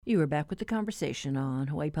You are back with the conversation on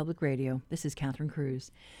Hawaii Public Radio. This is Catherine Cruz.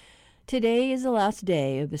 Today is the last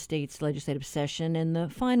day of the state's legislative session and the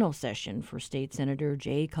final session for State Senator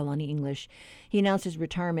J. Kalani English. He announced his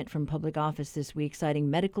retirement from public office this week, citing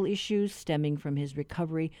medical issues stemming from his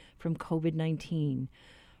recovery from COVID-19.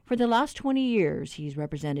 For the last 20 years, he's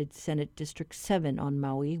represented Senate District 7 on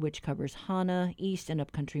Maui, which covers Hana, East and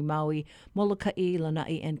Upcountry Maui, Molokai,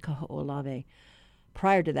 Lanai, and Kaho'olawe.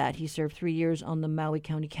 Prior to that, he served 3 years on the Maui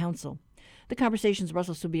County Council. The Conversation's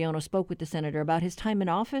Russell Subiono spoke with the senator about his time in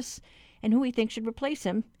office and who he thinks should replace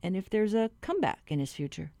him and if there's a comeback in his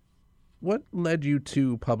future. What led you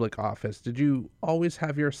to public office? Did you always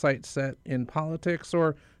have your sights set in politics,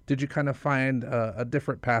 or did you kind of find a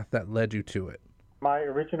different path that led you to it? My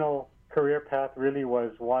original career path really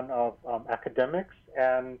was one of academics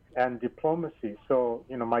and diplomacy. So,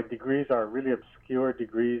 my degrees are really obscure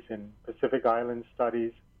degrees in Pacific Island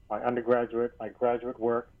studies, my undergraduate, my graduate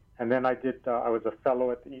work. And then I was a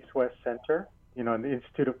fellow at the East-West Center, in the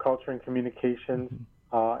Institute of Culture and Communications.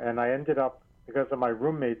 And I ended up, because of my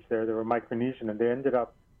roommates there, they were Micronesian, and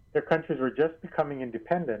their countries were just becoming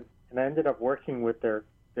independent. And I ended up working with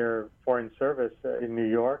their foreign service in New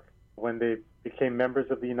York when they became members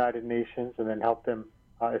of the United Nations, and then helped them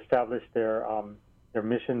establish their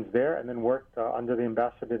missions there, and then worked under the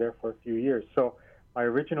ambassador there for a few years. So my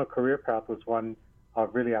original career path was one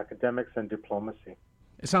of really academics and diplomacy.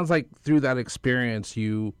 It sounds like through that experience,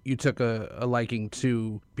 you took a liking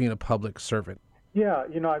to being a public servant. Yeah,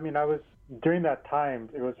 I was, during that time,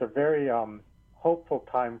 it was a very hopeful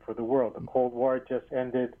time for the world. The Cold War just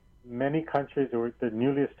ended. Many countries, the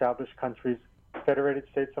newly established countries, Federated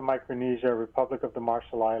States of Micronesia, Republic of the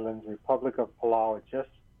Marshall Islands, Republic of Palau, had just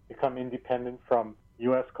become independent from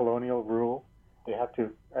U.S. colonial rule. They had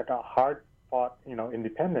to, at a hard-fought,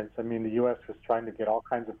 independence. I mean, the U.S. was trying to get all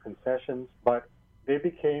kinds of concessions, but they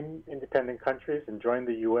became independent countries and joined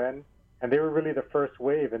the UN, and they were really the first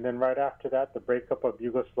wave. And then right after that, the breakup of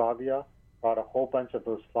Yugoslavia brought a whole bunch of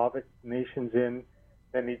those Slavic nations in,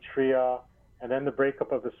 then Eritrea, and then the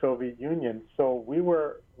breakup of the Soviet Union. So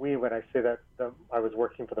when I say that, I was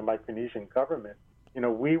working for the Micronesian government,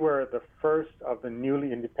 we were the first of the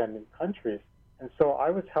newly independent countries. And so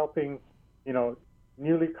I was helping,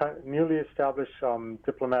 newly established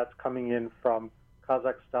diplomats coming in from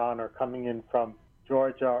Kazakhstan or coming in from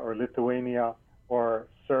Georgia or Lithuania or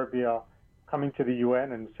Serbia, coming to the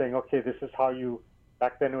UN and saying, okay, this is how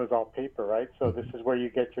back then it was all paper, right? So this is where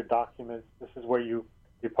you get your documents. This is where you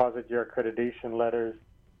deposit your accreditation letters.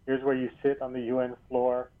 Here's where you sit on the UN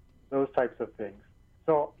floor, those types of things.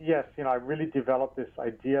 So yes, I really developed this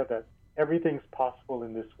idea that everything's possible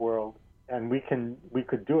in this world, and we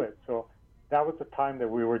could do it. So that was the time that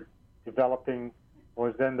we were developing,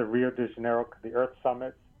 was then the Rio de Janeiro, the Earth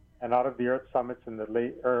Summits, and out of the Earth Summits in the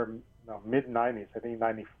mid-90s, I think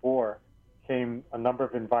 94, came a number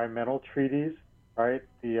of environmental treaties, right?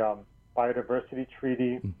 The Biodiversity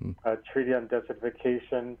Treaty, Treaty on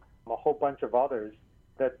Desertification, a whole bunch of others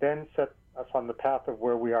that then set us on the path of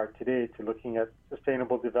where we are today, to looking at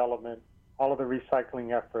sustainable development, all of the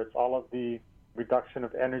recycling efforts, all of the reduction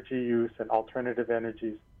of energy use and alternative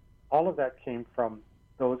energies. All of that came from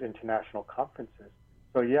those international conferences.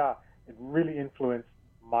 So yeah, it really influenced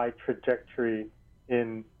my trajectory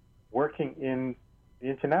in working in the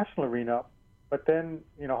international arena. But then,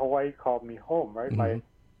 Hawaii called me home, right?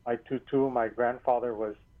 My tutu, my grandfather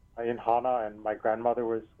was in Hana, and my grandmother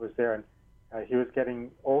was there, and he was getting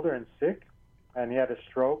older and sick, and he had a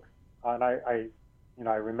stroke. And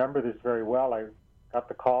I remember this very well. I got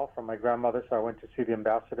the call from my grandmother, so I went to see the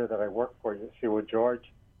ambassador that I worked for, Yeshua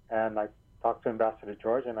George, and I talked to Ambassador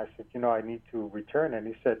George, and I said, I need to return. And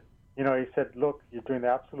he said, look, you're doing the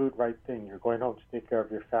absolute right thing. You're going home to take care of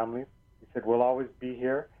your family. He said, we'll always be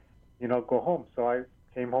here. Go home. So I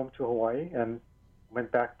came home to Hawaii and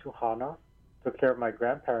went back to Hana, took care of my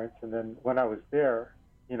grandparents, and then when I was there,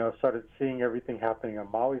 started seeing everything happening on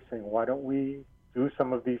Maui, saying, why don't we do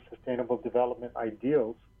some of these sustainable development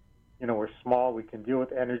ideals? We're small, we can deal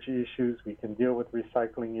with energy issues, we can deal with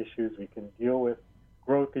recycling issues, we can deal with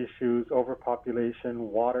growth issues,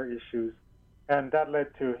 overpopulation, water issues. And that led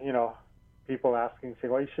to, people asking,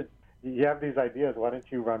 saying, well, you have these ideas, why don't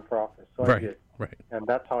you run for office? So I did. Right. And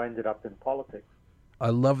that's how I ended up in politics. I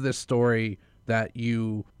love this story that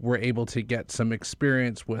you were able to get some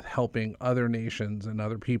experience with helping other nations and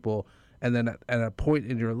other people. And then at a point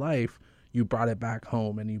in your life, you brought it back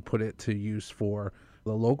home and you put it to use for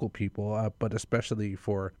the local people, but especially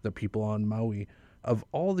for the people on Maui. Of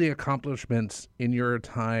all the accomplishments in your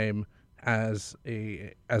time as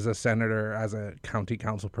a senator, as a county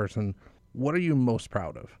council person, what are you most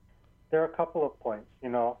proud of? There are a couple of points.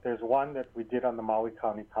 There's one that we did on the Maui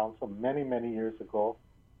County Council many, many years ago.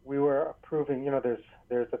 We were approving,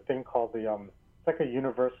 there's a thing called it's like a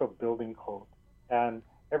universal building code. And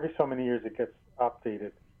every so many years it gets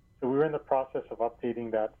updated. So we were in the process of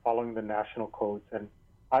updating that, following the national codes. And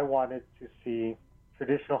I wanted to see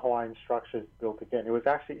traditional Hawaiian structures built again. It was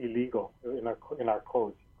actually illegal in our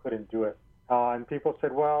codes. You couldn't do it. And people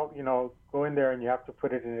said, well, go in there and you have to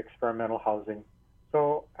put it in experimental housing.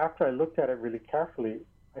 So after I looked at it really carefully,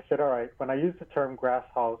 I said, all right, when I use the term grass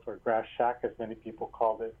house or grass shack, as many people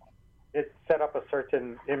called it, it set up a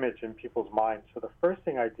certain image in people's minds. So the first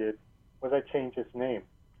thing I did was I changed its name.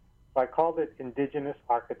 So I called it indigenous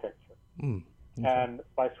architecture. Okay. And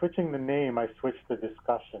by switching the name, I switched the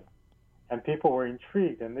discussion. And people were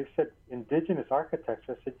intrigued, and they said, indigenous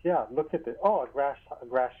architecture? I said, yeah, look at it. Oh, a grass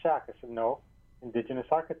shack. I said, no, indigenous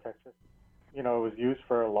architecture. It was used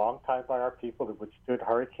for a long time by our people. It withstood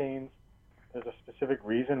hurricanes. There's a specific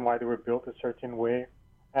reason why they were built a certain way.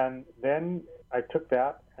 And then I took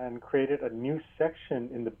that and created a new section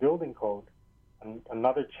in the building code,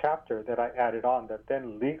 another chapter that I added on that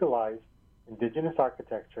then legalized indigenous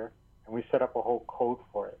architecture, and we set up a whole code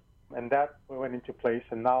for it. And that went into place,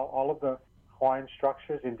 and now all of the Hawaiian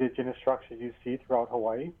structures, indigenous structures you see throughout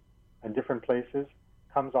Hawaii and different places,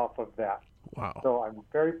 comes off of that. Wow. So I'm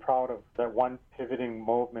very proud of that one pivoting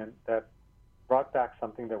movement that brought back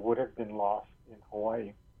something that would have been lost in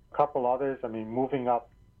Hawaii. A couple others, moving up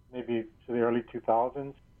maybe to the early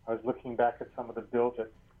 2000s, I was looking back at some of the bills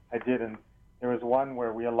that I did, and there was one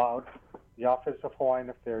where we allowed the Office of Hawaiian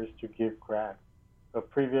Affairs to give grants. So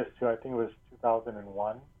previous to, I think it was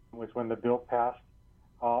 2001, was when the bill passed.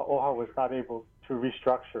 OHA was not able to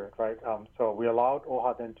restructure it, right? So we allowed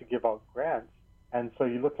OHA then to give out grants. And so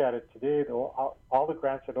you look at it today, all the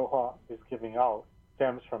grants that OHA is giving out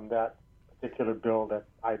stems from that particular bill that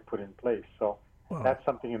I put in place. So That's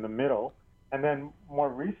something in the middle. And then more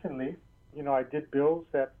recently, I did bills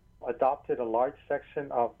that adopted a large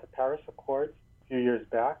section of the Paris Accords a few years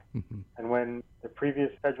back. Mm-hmm. And when the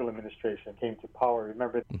previous federal administration came to power,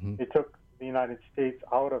 remember, they took the United States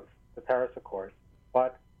out of the Paris Accords.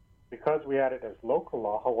 But because we had it as local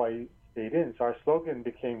law, Hawaii stayed in. So our slogan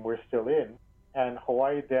became, we're still in. And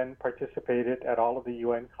Hawaii then participated at all of the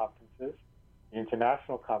UN conferences, the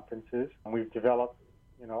international conferences, and we've developed,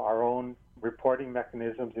 our own reporting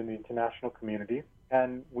mechanisms in the international community.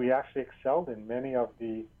 And we actually excelled in many of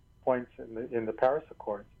the points in the Paris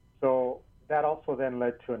Accords. So that also then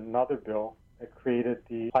led to another bill that created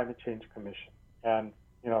the Climate Change Commission. And,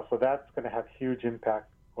 so that's going to have huge impact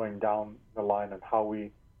going down the line on how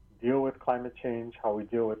we deal with climate change, how we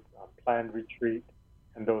deal with planned retreat,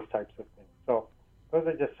 and those types of things. So those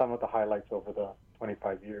are just some of the highlights over the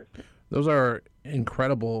 25 years. Those are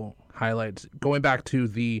incredible highlights. Going back to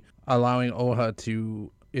the allowing OHA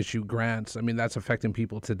to issue grants, that's affecting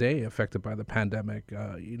people today affected by the pandemic.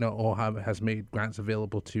 OHA has made grants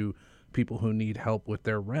available to people who need help with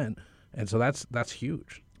their rent. And so that's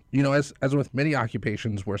huge. As with many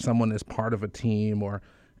occupations where someone is part of a team or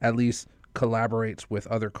at least collaborates with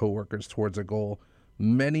other coworkers towards a goal,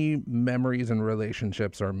 many memories and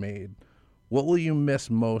relationships are made. What will you miss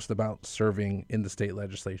most about serving in the state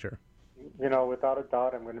legislature? Without a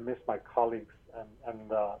doubt, I'm going to miss my colleagues and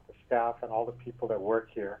the staff and all the people that work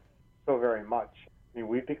here so very much.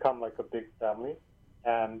 We've become like a big family.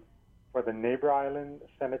 And for the neighbor island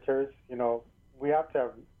senators, we have to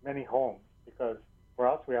have many homes because for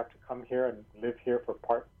us, we have to come here and live here for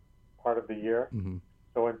part of the year. Mm-hmm.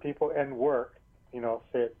 So when people end work,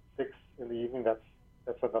 say at 6 in the evening, that's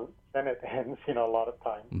when the Senate ends, a lot of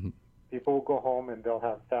times. Mm-hmm. People will go home and they'll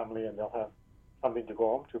have family and they'll have something to go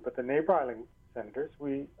home to. But the neighbor island senators,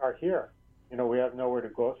 we are here. We have nowhere to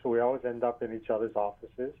go, so we always end up in each other's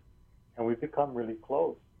offices, and we've become really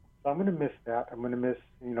close. So I'm going to miss that. I'm going to miss,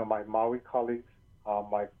 my Maui colleagues,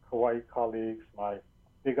 my Kauai colleagues, my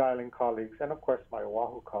Big Island colleagues, and of course my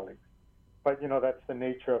Oahu colleagues. But, that's the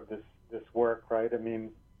nature of this work, right?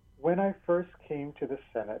 When I first came to the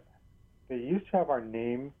Senate, they used to have our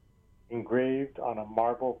name engraved on a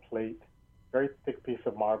marble plate, very thick piece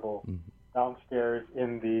of marble, downstairs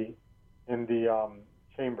in the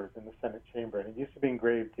chambers, in the Senate chamber, and it used to be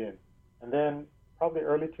engraved in. And then probably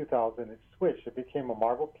early 2000, it switched. It became a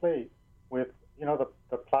marble plate with,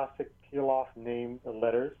 the plastic peel-off name, the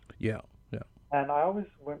letters. Yeah. And I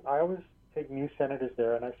always take new senators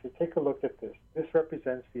there, and I say, take a look at this. This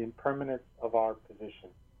represents the impermanence of our position.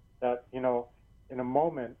 That, in a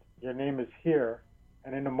moment, your name is here,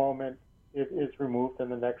 and in a moment, it is removed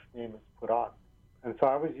and the next name is put on. And so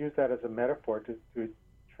I always use that as a metaphor to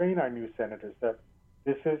train our new senators that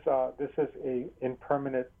this is a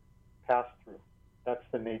impermanent pass-through. That's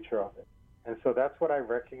the nature of it. And so that's what I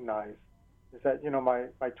recognize is that,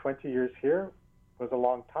 my 20 years here was a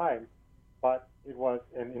long time, but it was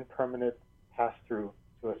an impermanent pass-through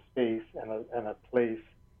to a space and a place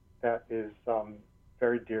that is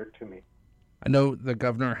very dear to me. I know the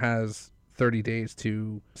governor has 30 days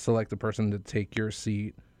to select the person to take your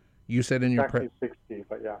seat. You said in your Actually 60,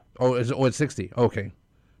 but yeah. it's 60. Okay.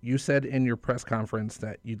 You said in your press conference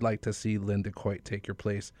that you'd like to see Linda Coit take your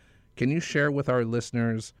place. Can you share with our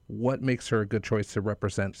listeners what makes her a good choice to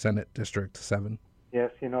represent Senate District 7?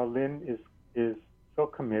 Yes, Lynn is so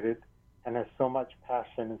committed and has so much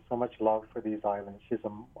passion and so much love for these islands. She's a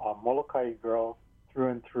Molokai girl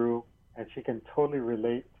through and through, and she can totally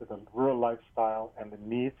relate to the rural lifestyle and the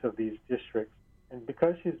needs of these districts. And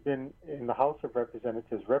because she's been in the House of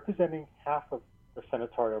Representatives representing half of the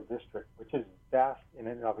senatorial district, which is vast in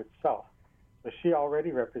and of itself, so she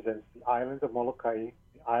already represents the islands of Molokai,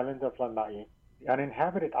 the island of Lanai, the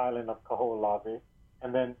uninhabited island of Kaho'olawe,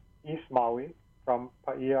 and then East Maui from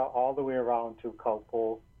Paia all the way around to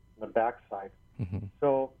Kaupo, the backside. Mm-hmm.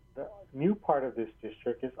 So the new part of this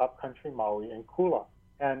district is upcountry Maui and Kula.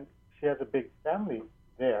 And she has a big family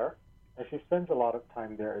there, and she spends a lot of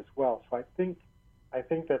time there as well. So I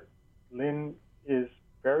think that Lynn is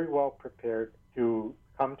very well prepared to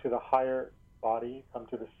come to the higher body, come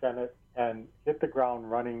to the Senate, and hit the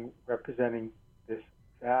ground running, representing this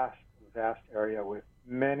vast, vast area with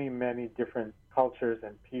many, many different cultures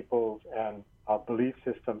and peoples and belief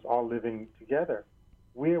systems all living together.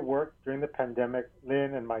 We worked during the pandemic,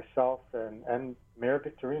 Lynn and myself and Mayor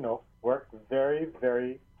Victorino worked very,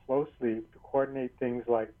 very closely to coordinate things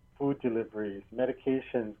like food deliveries,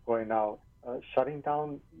 medications going out, shutting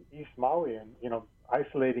down East Maui and,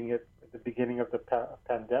 isolating it at the beginning of the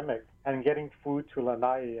pandemic and getting food to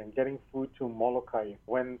Lanai and getting food to Molokai.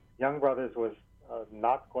 When Young Brothers was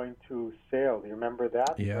not going to sail, do you remember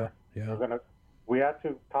that? Yeah. We had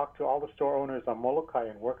to talk to all the store owners on Molokai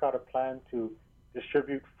and work out a plan to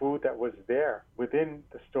distribute food that was there within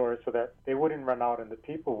the stores so that they wouldn't run out and the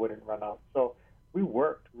people wouldn't run out. So we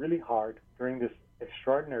worked really hard during this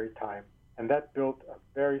extraordinary time, and that built a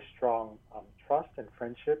very strong trust and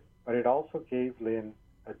friendship, but it also gave Lynn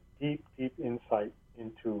a deep, deep insight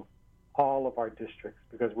into all of our districts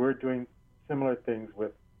because we're doing similar things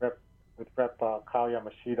with Rep. Kyle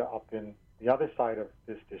Yamashita up in the other side of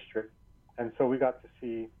this district. And so we got to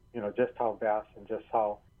see, just how vast and just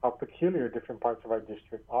how peculiar different parts of our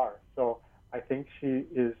district are. So I think she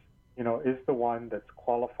is the one that's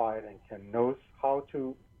qualified and knows how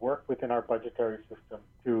to work within our budgetary system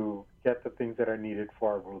to get the things that are needed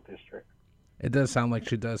for our rural district. It does sound like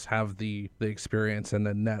she does have the experience and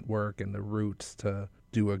the network and the roots to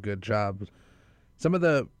do a good job. Some of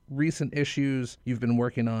the recent issues you've been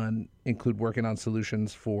working on include working on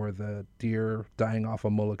solutions for the deer dying off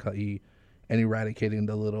of Molokai and eradicating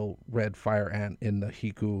the little red fire ant in the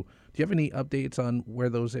Hiku. Do you have any updates on where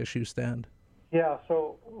those issues stand? Yeah,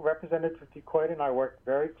 so Representative Coit and I worked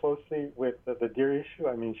very closely with the deer issue.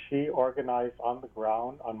 I mean, she organized on the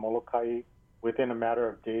ground on Molokai within a matter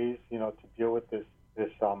of days, to deal with this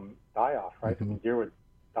die-off, right? Mm-hmm. I mean, deer were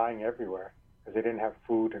dying everywhere because they didn't have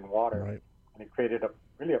food and water. Right. And it created a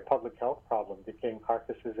public health problem, decaying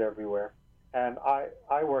carcasses everywhere. And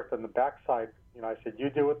I worked on the backside. I said, you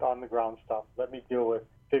deal with the on-the-ground stuff. Let me deal with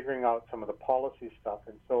figuring out some of the policy stuff.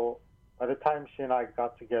 And so by the time she and I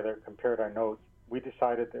got together, compared our notes, we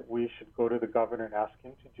decided that we should go to the governor and ask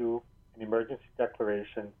him to do an emergency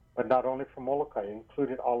declaration, but not only for Molokai, it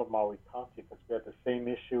included all of Maui County because we had the same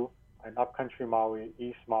issue in upcountry Maui,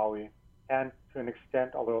 East Maui, and to an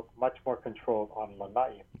extent, although much more controlled, on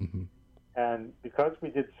Lanai. Mm-hmm. And because we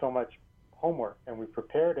did so much homework and we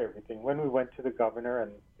prepared everything, when we went to the governor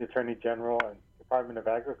and the Attorney General and Department of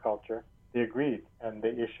Agriculture, they agreed and they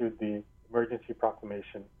issued the emergency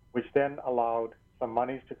proclamation, which then allowed some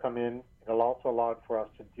monies to come in. It also allowed for us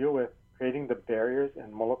to deal with creating the barriers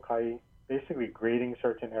in Molokai, basically grading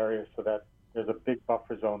certain areas so that there's a big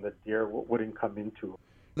buffer zone that deer wouldn't come into.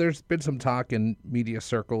 There's been some talk in media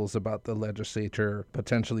circles about the legislature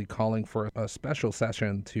potentially calling for a special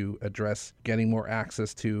session to address getting more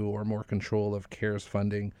access to or more control of CARES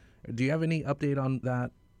funding. Do you have any update on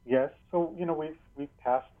that? Yes. So, we've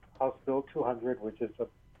passed House Bill 200, which is a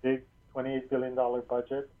big $28 billion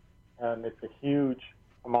budget, and it's a huge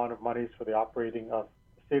amount of monies for the operating of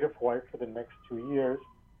the state of Hawaii for the next 2 years.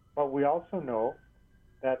 But we also know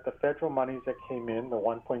that the federal monies that came in, the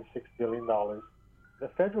 $1.6 billion, the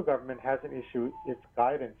federal government hasn't issued its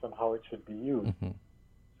guidance on how it should be used. Mm-hmm.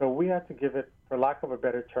 So we had to give it, for lack of a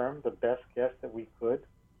better term, the best guess that we could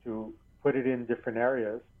to put it in different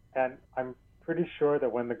areas. And I'm pretty sure that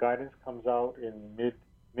when the guidance comes out in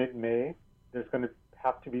mid-May, there's going to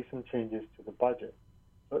have to be some changes to the budget.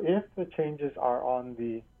 So if the changes are on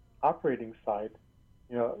the operating side,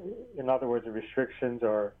 in other words, the restrictions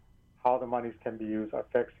or how the monies can be used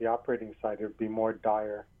affects the operating side, it would be more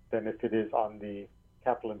dire than if it is on the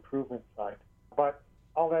capital improvement side. But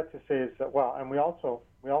all that to say is that, and we also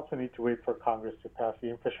need to wait for Congress to pass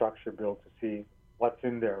the infrastructure bill to see what's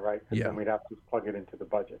in there, right? Because then we'd have to plug it into the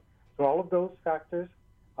budget. So all of those factors,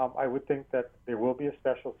 I would think that there will be a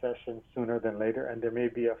special session sooner than later, and there may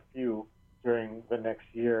be a few during the next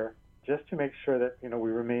year, just to make sure that we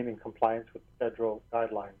remain in compliance with federal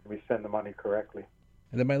guidelines and we send the money correctly.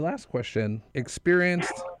 And then my last question,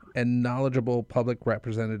 experienced and knowledgeable public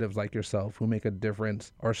representatives like yourself who make a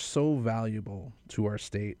difference are so valuable to our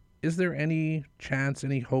state. Is there any chance,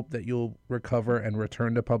 any hope that you'll recover and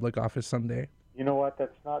return to public office someday? You know what?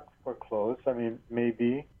 That's not foreclosed. I mean,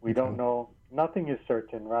 maybe. We don't know. Nothing is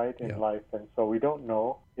certain, right, in life. And so we don't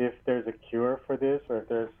know if there's a cure for this or if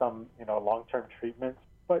there's some, long-term treatments.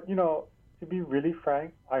 But, to be really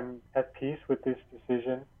frank, I'm at peace with this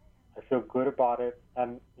decision. I feel good about it.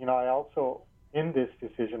 And, I also, in this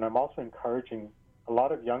decision, I'm also encouraging a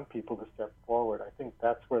lot of young people to step forward. I think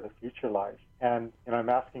that's where the future lies. And, I'm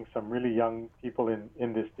asking some really young people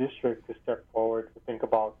in this district to step forward, to think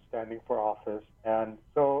about standing for office. And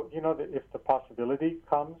so, if the possibility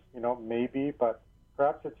comes, maybe, but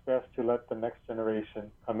perhaps it's best to let the next generation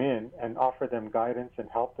come in and offer them guidance and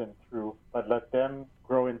help them through, but let them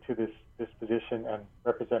grow into this position and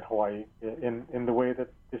represent Hawaii in the way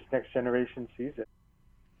that this next generation sees it.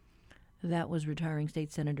 That was retiring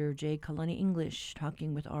State Senator J. Kalani English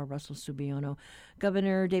talking with R. Russell Subiono.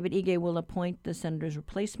 Governor David Ige will appoint the senator's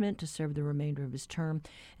replacement to serve the remainder of his term.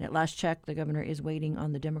 And at last check, the governor is waiting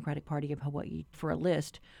on the Democratic Party of Hawaii for a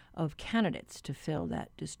list of candidates to fill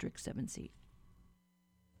that District 7 seat.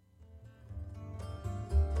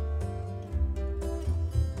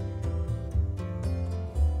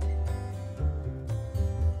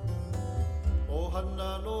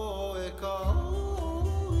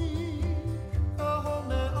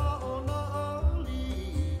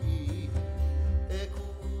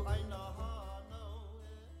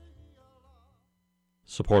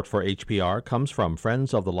 Support for HPR comes from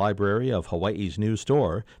Friends of the Library of Hawaii's new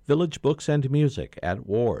store, Village Books and Music at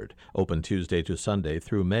Ward, open Tuesday to Sunday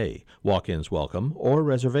through May. Walk-ins welcome or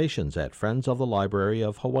reservations at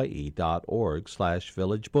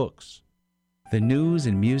friendsofthelibraryofhawaii.org/villagebooks. The news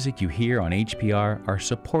and music you hear on HPR are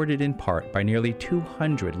supported in part by nearly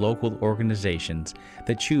 200 local organizations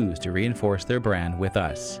that choose to reinforce their brand with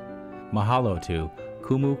us. Mahalo to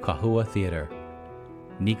Kumu Kahua Theater,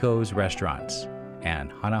 Nico's Restaurants,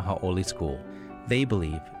 and Hana Ha'oli School. They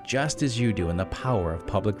believe, just as you do, in the power of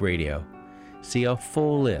public radio. See a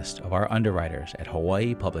full list of our underwriters at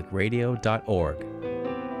hawaiipublicradio.org.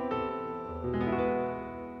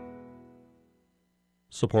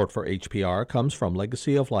 Support for HPR comes from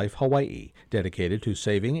Legacy of Life Hawaii, dedicated to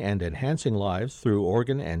saving and enhancing lives through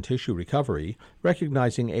organ and tissue recovery,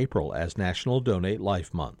 recognizing April as National Donate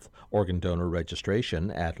Life Month. Organ donor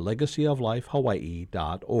registration at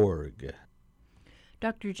legacyoflifehawaii.org.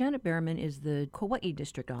 Dr. Janet Berriman is the Kauai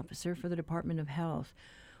District Officer for the Department of Health.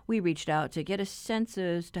 We reached out to get a sense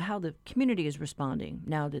as to how the community is responding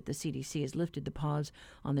now that the CDC has lifted the pause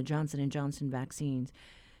on the Johnson & Johnson vaccines.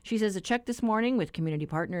 She says a check this morning with community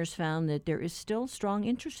partners found that there is still strong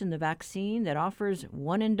interest in the vaccine that offers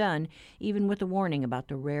one and done, even with a warning about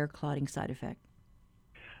the rare clotting side effect.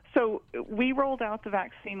 So we rolled out the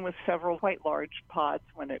vaccine with several quite large pods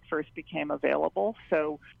when it first became available.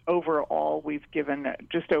 So overall, we've given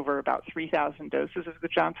just over about 3,000 doses of the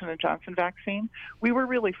Johnson & Johnson vaccine. We were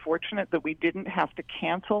really fortunate that we didn't have to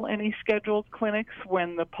cancel any scheduled clinics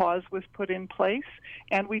when the pause was put in place.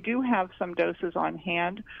 And we do have some doses on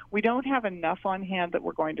hand. We don't have enough on hand that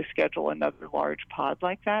we're going to schedule another large pod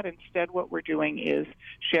like that. Instead, what we're doing is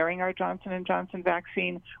sharing our Johnson & Johnson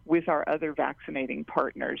vaccine with our other vaccinating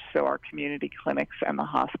partners, so our community clinics and the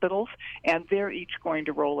hospitals, and they're each going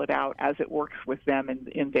to roll it out as it works with them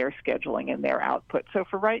in their scheduling and their output. So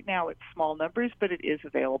for right now, it's small numbers, but it is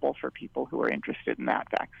available for people who are interested in that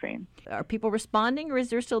vaccine. Are people responding, or is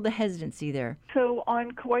there still the hesitancy there? So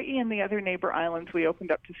on Kauai and the other neighbor islands, we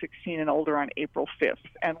opened up to 16 and older on April 5th,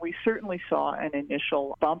 and we certainly saw an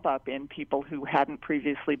initial bump up in people who hadn't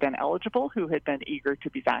previously been eligible, who had been eager to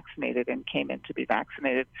be vaccinated and came in to be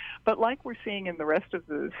vaccinated. But like we're seeing in the rest of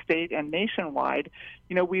the state and nationwide,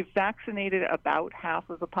 we've vaccinated about half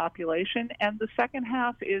of the population, and the second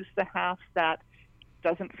half is the half that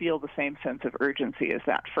doesn't feel the same sense of urgency as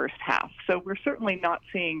that first half. So we're certainly not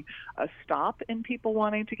seeing a stop in people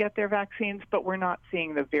wanting to get their vaccines, but we're not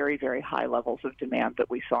seeing the very, very high levels of demand that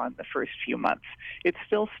we saw in the first few months. It's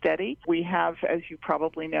still steady. We have, as you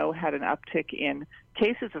probably know, had an uptick in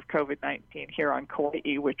cases of COVID-19 here on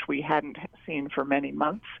Kauai, which we hadn't seen for many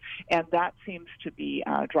months, and that seems to be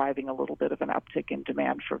driving a little bit of an uptick in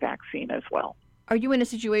demand for vaccine as well. Are you in a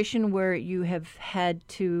situation where you have had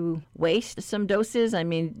to waste some doses? I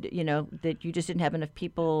mean, that you just didn't have enough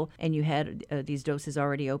people and you had these doses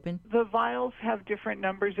already open? The vials have different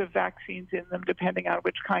numbers of vaccines in them depending on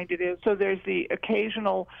which kind it is. So there's the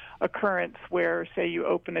occasional occurrence where, say, you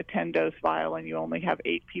open a 10-dose vial and you only have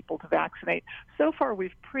 8 people to vaccinate. So far,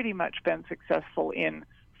 we've pretty much been successful in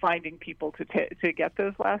finding people to get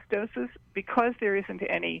those last doses. Because there isn't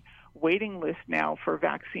any waiting list now for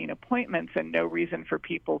vaccine appointments and no reason for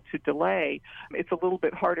people to delay, it's a little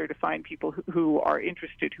bit harder to find people who are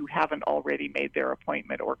interested who haven't already made their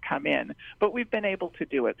appointment or come in. But we've been able to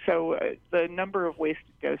do it. So the number of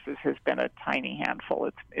wasted doses has been a tiny handful.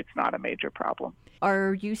 It's not a major problem.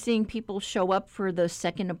 Are you seeing people show up for the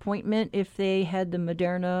second appointment if they had the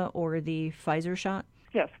Moderna or the Pfizer shot?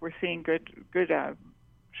 Yes, we're seeing good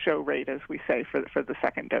show rate, as we say, for the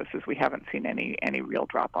second doses. We haven't seen any real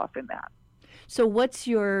drop-off in that. So what's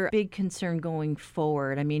your big concern going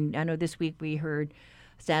forward? I mean, I know this week we heard,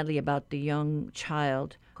 sadly, about the young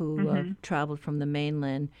child who traveled from the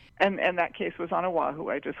mainland. And that case was on Oahu.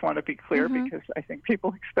 I just want to be clear because I think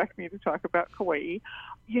people expect me to talk about Kauai.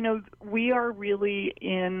 We are really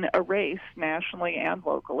in a race nationally and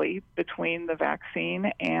locally between the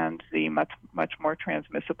vaccine and the much more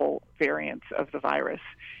transmissible variants of the virus.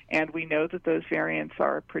 And we know that those variants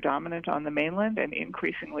are predominant on the mainland and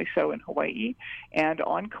increasingly so in Hawaii. And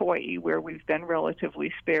on Kauai, where we've been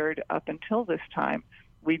relatively spared up until this time,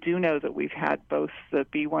 we do know that we've had both the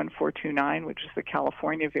B1429, which is the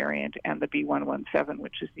California variant, and the B117,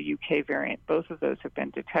 which is the UK variant. Both of those have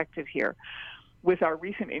been detected here. With our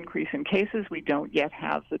recent increase in cases, we don't yet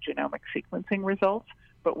have the genomic sequencing results,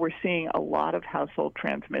 but we're seeing a lot of household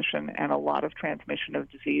transmission and a lot of transmission of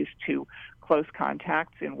disease to close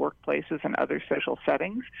contacts in workplaces and other social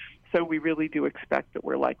settings. So we really do expect that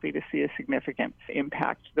we're likely to see a significant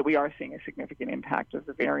impact, that we are seeing a significant impact of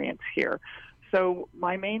the variants here. So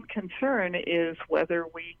my main concern is whether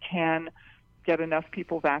we can get enough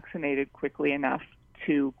people vaccinated quickly enough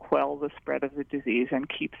to quell the spread of the disease and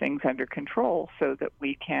keep things under control so that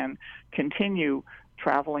we can continue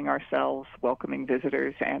traveling ourselves, welcoming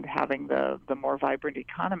visitors, and having the more vibrant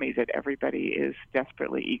economy that everybody is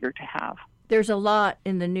desperately eager to have. There's a lot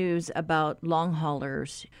in the news about long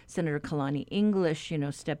haulers. Senator Kalani English,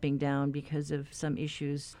 stepping down because of some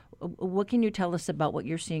issues. What can you tell us about what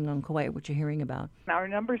you're seeing on Kauai, what you're hearing about? Our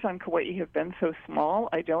numbers on Kauai have been so small,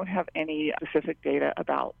 I don't have any specific data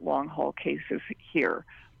about long-haul cases here.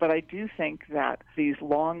 But I do think that these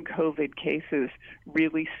long COVID cases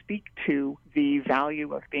really speak to the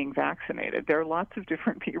value of being vaccinated. There are lots of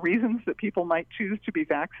different reasons that people might choose to be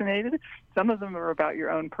vaccinated. Some of them are about your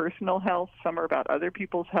own personal health, some are about other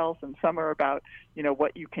people's health, and some are about,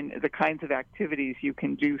 the kinds of activities you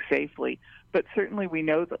can do safely. But certainly we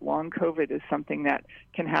know that long COVID is something that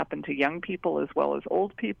can happen to young people as well as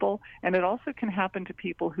old people, and it also can happen to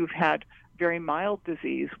people who've had very mild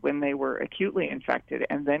disease when they were acutely infected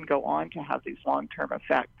and then go on to have these long-term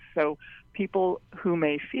effects. So people who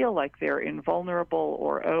may feel like they're invulnerable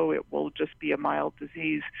or, it will just be a mild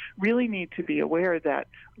disease, really need to be aware that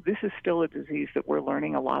this is still a disease that we're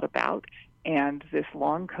learning a lot about, and this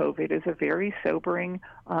long COVID is a very sobering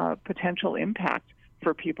potential impact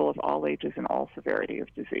for people of all ages and all severity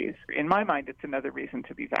of disease. In my mind, it's another reason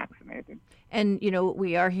to be vaccinated. And,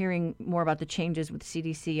 we are hearing more about the changes with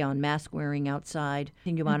CDC on mask wearing outside.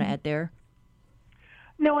 Anything you want to add there?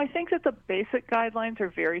 No, I think that the basic guidelines are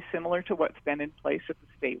very similar to what's been in place at the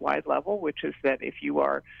statewide level, which is that if you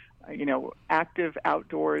are active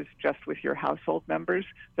outdoors just with your household members,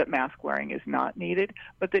 that mask wearing is not needed.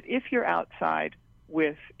 But that if you're outside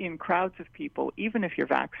in crowds of people, even if you're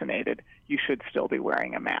vaccinated, you should still be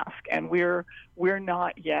wearing a mask. And we're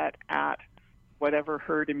not yet at whatever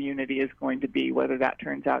herd immunity is going to be, whether that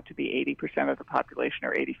turns out to be 80% of the population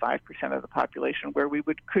or 85% of the population, where we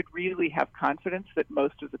could really have confidence that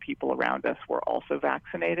most of the people around us were also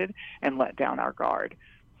vaccinated and let down our guard.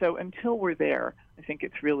 So until we're there, I think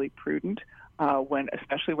it's really prudent,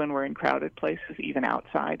 especially when we're in crowded places, even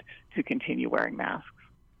outside, to continue wearing masks.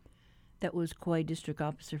 That was Kauai District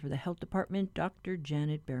Officer for the Health Department, Dr.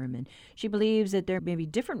 Janet Berriman. She believes that there may be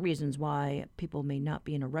different reasons why people may not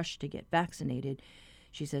be in a rush to get vaccinated.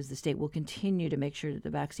 She says the state will continue to make sure that the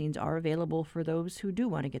vaccines are available for those who do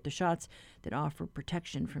want to get the shots that offer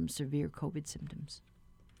protection from severe COVID symptoms.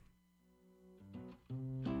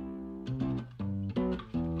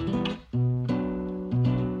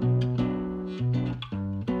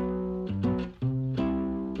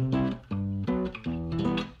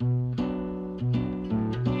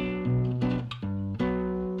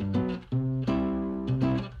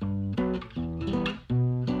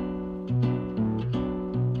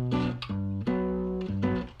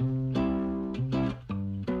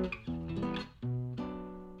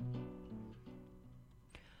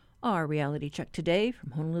 Our reality check today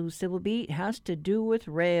from Honolulu Civil Beat has to do with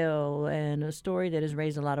rail and a story that has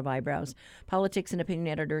raised a lot of eyebrows. Politics and opinion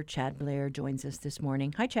editor Chad Blair joins us this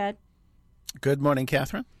morning. Hi, Chad. Good morning,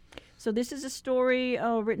 Catherine. So this is a story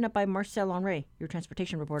written up by Marcel Henry, your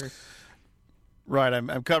transportation reporter. Right,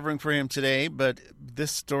 I'm covering for him today, but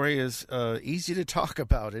this story is easy to talk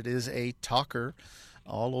about. It is a talker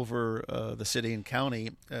all over the city and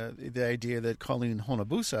county. The idea that Colleen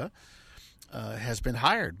Hanabusa has been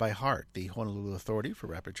hired by HART, the Honolulu Authority for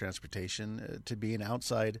Rapid Transportation, to be an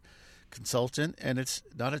outside consultant, and it's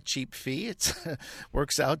not a cheap fee. It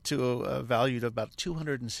works out to a value of about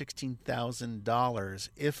 $216,000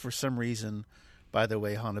 if, for some reason, by the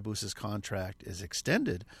way, Hanabusa's contract is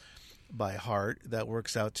extended by HART. That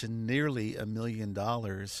works out to nearly $1 million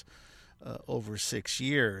over 6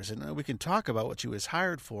 years. And we can talk about what she was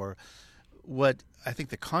hired for. What I think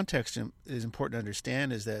the context is important to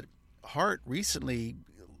understand is that HART recently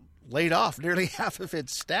laid off nearly half of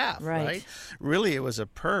its staff, right? Really, it was a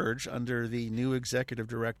purge under the new executive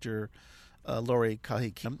director, Lori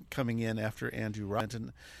Kahiki, coming in after Andrew Wright.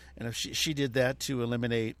 And if she did that to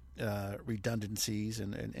eliminate redundancies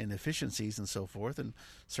and inefficiencies and so forth, and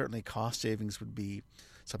certainly cost savings would be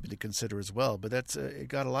something to consider as well. But that's it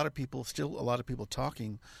got a lot of people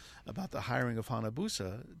talking about the hiring of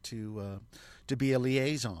Hanabusa to be a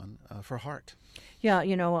liaison for HART. Yeah,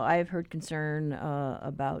 I've heard concern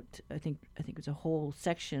about, I think it was a whole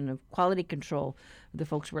section of quality control. The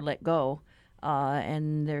folks were let go,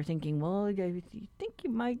 and they're thinking, well, you think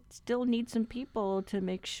you might still need some people to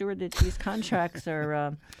make sure that these contracts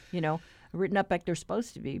are, written up like they're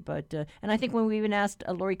supposed to be. But and I think when we even asked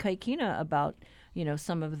Lori Kaikina about,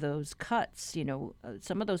 some of those cuts,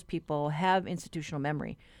 some of those people have institutional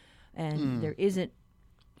memory, and there isn't,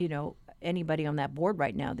 anybody on that board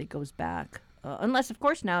right now that goes back. Unless, of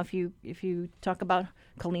course, now if you talk about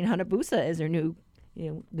Colleen Hanabusa as her new,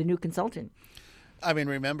 the new consultant. I mean,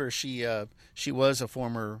 remember she was a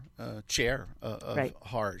former chair of right.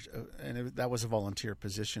 HART, and that was a volunteer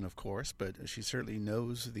position, of course. But she certainly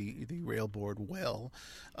knows the rail board well.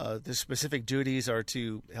 The specific duties are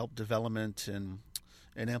to help development and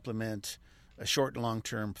implement short and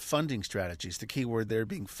long-term funding strategies. The key word there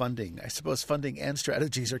being funding. I suppose funding and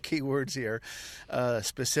strategies are key words here.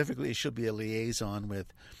 Specifically, she'll be a liaison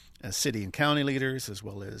with city and county leaders as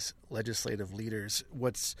well as legislative leaders.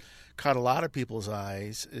 What's caught a lot of people's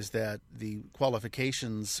eyes is that the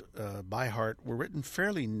qualifications by HART were written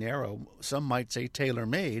fairly narrow. Some might say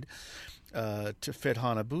tailor-made to fit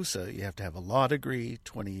Hanabusa. You have to have a law degree,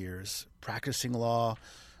 20 years practicing law,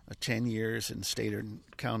 10 years in state or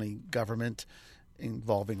county government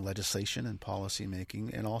involving legislation and policy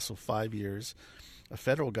making, and also 5 years of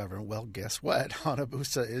federal government. Well, guess what?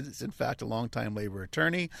 Hanabusa is, in fact, a longtime labor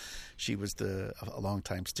attorney. She was a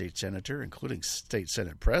longtime state senator, including state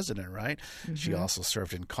senate president, right? Mm-hmm. She also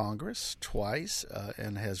served in Congress twice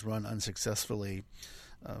and has run unsuccessfully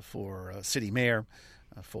for city mayor,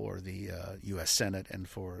 for the U.S. Senate, and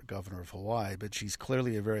for governor of Hawaii. But she's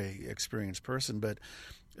clearly a very experienced person. But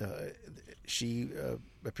she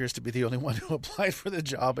appears to be the only one who applied for the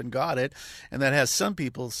job and got it. And that has some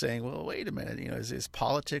people saying, well, wait a minute, is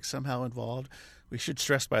politics somehow involved? We should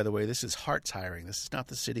stress, by the way, this is HART's hiring. This is not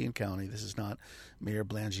the city and county. This is not Mayor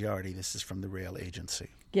Blangiardi. This is from the rail agency.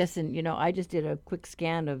 Yes, and, I just did a quick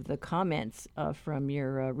scan of the comments from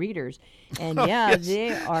your readers. And, yes.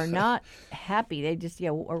 They are not happy. They just,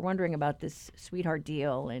 are wondering about this sweetheart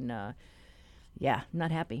deal and,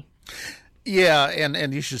 not happy. Yeah,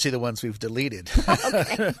 and you should see the ones we've deleted.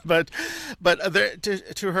 Okay. but there,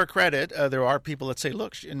 to her credit, there are people that say,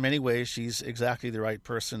 look, in many ways, she's exactly the right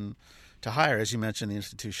person to hire. As you mentioned, the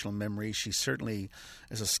institutional memory. She certainly,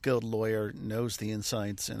 as a skilled lawyer, knows the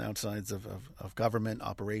insides and outsides of government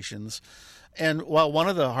operations. And while one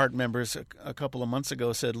of the HART members a couple of months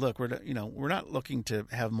ago said, look, we're not looking to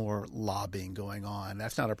have more lobbying going on.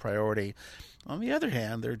 That's not a priority. On the other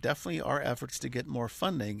hand, there definitely are efforts to get more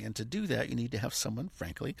funding. And to do that, you need to have someone,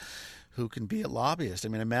 frankly, who can be a lobbyist. I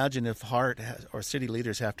mean, imagine if or city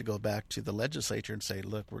leaders have to go back to the legislature and say,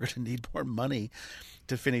 look, we're going to need more money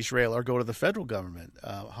to finish rail, or go to the federal government.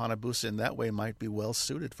 Hanabusa in that way might be well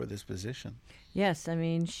suited for this position. Yes, I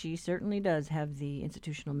mean, she certainly does have the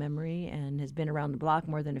institutional memory and has been around the block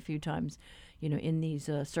more than a few times, in these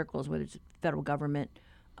circles, whether it's federal government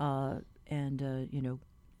and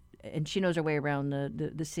she knows her way around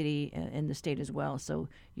the city and the state as well. So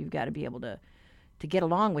you've got to be able to get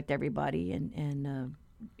along with everybody and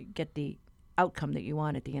get the outcome that you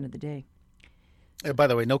want at the end of the day. By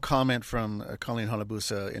the way, no comment from Colleen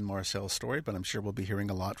Hanabusa in Marcel's story, but I'm sure we'll be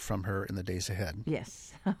hearing a lot from her in the days ahead.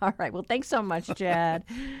 Yes. All right. Well, thanks so much, Chad.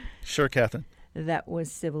 Sure, Catherine. That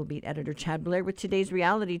was Civil Beat editor Chad Blair with today's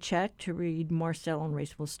reality check. To read Marcel and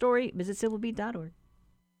Raceful's story, visit civilbeat.org.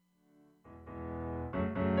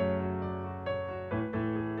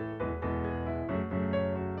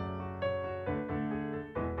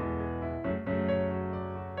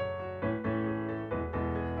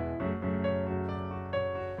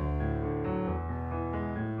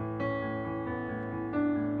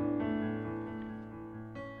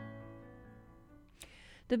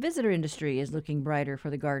 The visitor industry is looking brighter for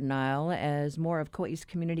the Garden Isle as more of Kauai's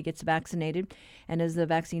community gets vaccinated and as the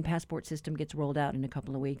vaccine passport system gets rolled out in a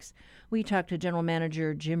couple of weeks. We talked to General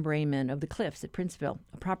Manager Jim Brayman of the Cliffs at Princeville,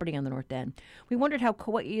 a property on the North End. We wondered how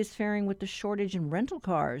Kauai is faring with the shortage in rental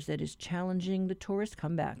cars that is challenging the tourist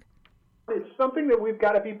comeback. It's something that we've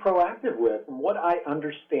got to be proactive with. From what I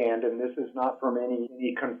understand, and this is not from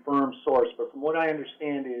any confirmed source, but from what I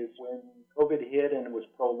understand is when COVID hit and it was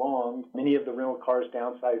prolonged, many of the rental cars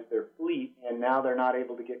downsized their fleet, and now they're not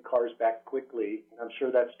able to get cars back quickly. And I'm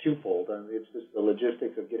sure that's twofold. It's just the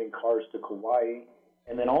logistics of getting cars to Kauai.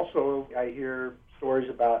 And then also I hear stories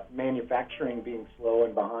about manufacturing being slow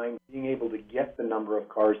and behind. Being able to get the number of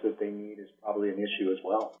cars that they need is probably an issue as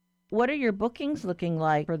well. What are your bookings looking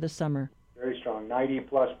like for the summer? Very strong,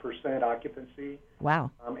 90+% occupancy. Wow.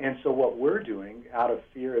 And so what we're doing, out of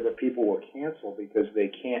fear that people will cancel because they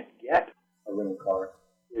can't get a rental car,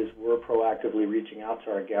 is we're proactively reaching out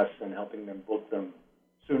to our guests and helping them book them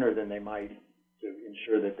sooner than they might to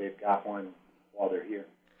ensure that they've got one while they're here.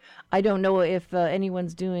 I don't know if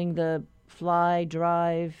anyone's doing the fly,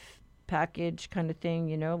 drive, package kind of thing,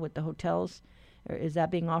 with the hotels. Is that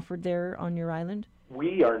being offered there on your island?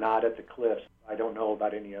 We are not at the Cliffs. I don't know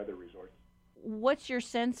about any other resorts. What's your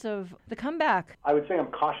sense of the comeback? I would say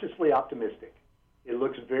I'm cautiously optimistic. It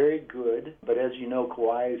looks very good, but as you know,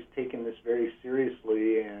 Kauai has taken this very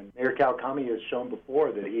seriously, and Mayor Kaukami has shown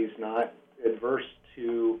before that he's not adverse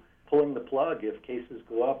to pulling the plug if cases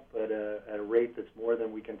go up at a rate that's more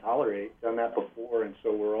than we can tolerate. Done that before, and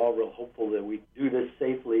so we're all real hopeful that we do this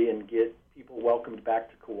safely and get people welcomed back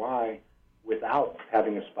to Kauai without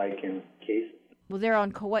having a spike in cases. Well, there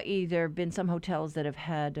on Kauai, there have been some hotels that have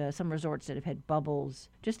had, some resorts that have had bubbles,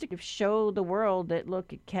 just to show the world that,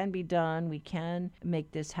 look, it can be done. We can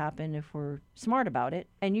make this happen if we're smart about it.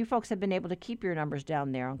 And you folks have been able to keep your numbers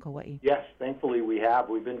down there on Kauai. Yes, thankfully we have.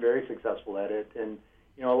 We've been very successful at it. And,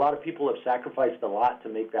 a lot of people have sacrificed a lot to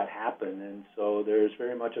make that happen. And so there's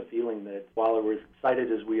very much a feeling that while we're as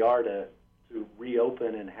excited as we are to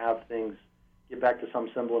reopen and have things get back to some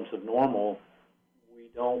semblance of normal,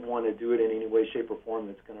 don't want to do it in any way, shape, or form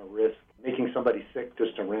that's going to risk making somebody sick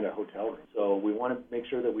just to rent a hotel room. So we want to make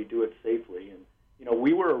sure that we do it safely. And,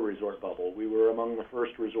 we were a resort bubble. We were among the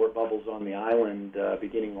first resort bubbles on the island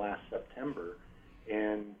beginning last September.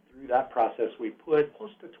 And through that process, we put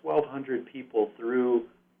close to 1,200 people through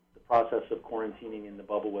the process of quarantining in the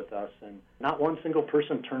bubble with us. And not one single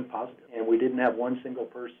person turned positive. And we didn't have one single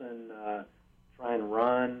person try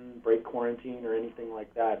and break quarantine, or anything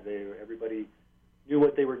like that. Everybody knew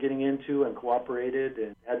what they were getting into and cooperated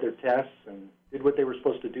and had their tests and did what they were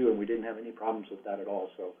supposed to do, and we didn't have any problems with that at all.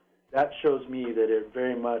 So that shows me that it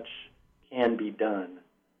very much can be done.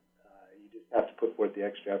 You just have to put forth the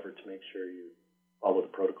extra effort to make sure you follow the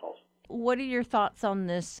protocols. What are your thoughts on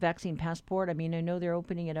this vaccine passport? I mean, I know they're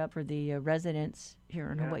opening it up for the residents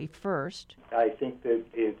here in Hawaii first. I think that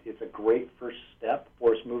it's a great first step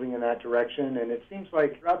for us moving in that direction, and it seems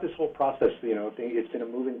like throughout this whole process, it's been a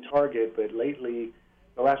moving target, but lately,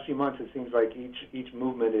 the last few months, it seems like each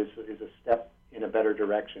movement is a step in a better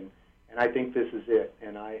direction, and I think this is it,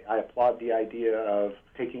 and I applaud the idea of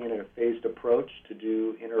taking it in a phased approach to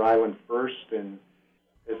do inter-island first, and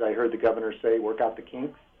as I heard the governor say, work out the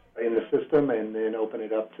kinks in the system and then open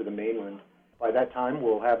it up to the mainland. By that time,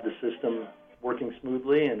 we'll have the system working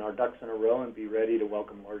smoothly and our ducks in a row and be ready to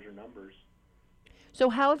welcome larger numbers. So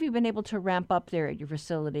how have you been able to ramp up there at your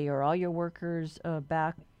facility? Are all your workers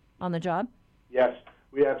back on the job? Yes.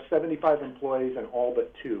 We have 75 employees and all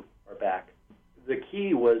but 2 are back. The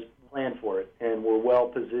key was plan for it, and we're well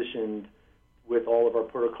positioned with all of our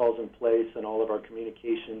protocols in place and all of our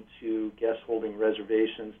communication to guests holding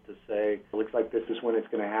reservations to say, it looks like this is when it's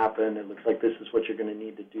going to happen, it looks like this is what you're going to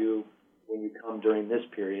need to do when you come during this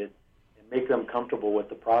period, and make them comfortable with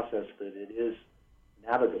the process that it is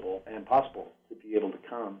navigable and possible to be able to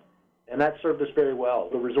come. And that served us very well.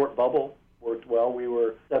 The resort bubble worked well. We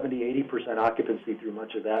were 70-80% occupancy through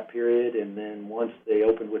much of that period, and then once they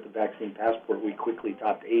opened with the vaccine passport, we quickly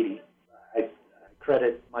topped 80. I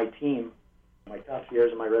credit my team, my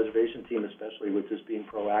concierge and my reservation team especially, with just being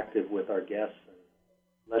proactive with our guests and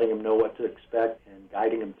letting them know what to expect and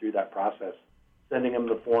guiding them through that process, sending them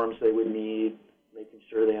the forms they would need, making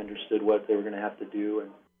sure they understood what they were going to have to do, and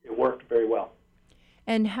it worked very well.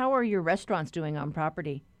 And how are your restaurants doing on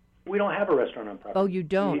property? We don't have a restaurant on property. Oh, you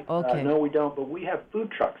don't? Okay. No, we don't, but we have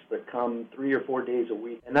food trucks that come 3 or 4 days a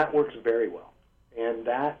week, and that works very well. And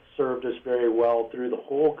that served us very well through the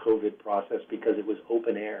whole COVID process because it was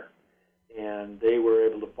open air. And they were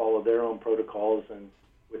able to follow their own protocols, and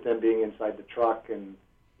with them being inside the truck and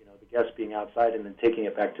the guests being outside and then taking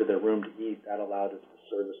it back to their room to eat, that allowed us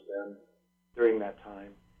to service them during that time.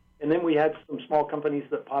 And then we had some small companies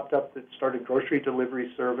that popped up that started grocery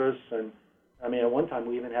delivery service, and at one time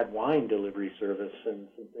we even had wine delivery service and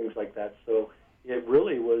some things like that. So it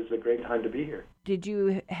really was a great time to be here. Did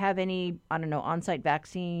you have any, on-site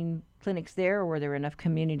vaccine clinics there, or were there enough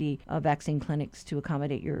community vaccine clinics to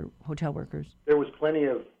accommodate your hotel workers? There was plenty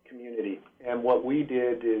of community, and what we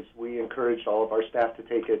did is we encouraged all of our staff to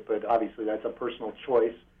take it, but obviously that's a personal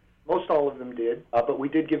choice. Most all of them did, but we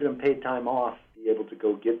did give them paid time off to be able to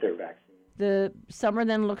go get their vaccine. The summer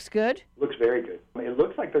then looks good? Looks very good. It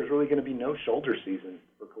looks like there's really going to be no shoulder season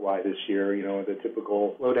for Kauai this year. The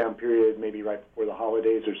typical slowdown period, maybe right before the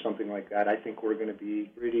holidays or something like that. I think we're going to be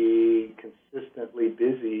pretty consistently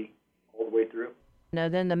busy all the way through. Now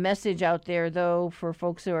then, the message out there, though, for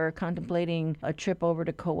folks who are contemplating a trip over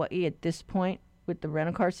to Kauai at this point with the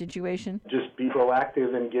rental car situation? Just be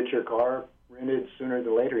proactive and get your car rented sooner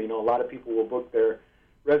than later. A lot of people will book their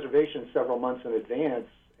reservations several months in advance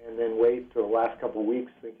and then wait till the last couple of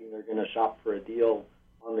weeks thinking they're going to shop for a deal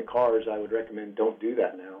on the cars. I would recommend don't do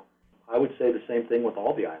that now. I would say the same thing with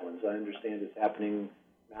all the islands. I understand it's happening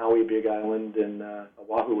Maui, Big Island, and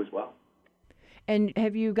Oahu as well. And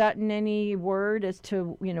have you gotten any word as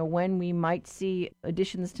to, when we might see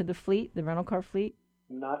additions to the fleet, the rental car fleet?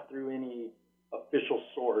 Not through any official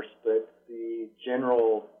source, but the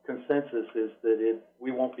general consensus is that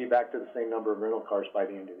we won't be back to the same number of rental cars by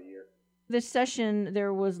the end of the year. This session,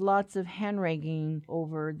 there was lots of hand-wringing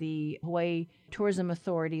over the Hawaii Tourism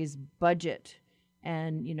Authority's budget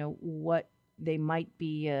and, what they might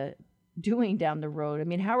be doing down the road.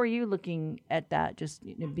 How are you looking at that, just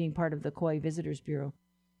being part of the Kauai Visitors Bureau?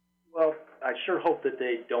 Well, I sure hope that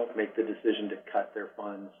they don't make the decision to cut their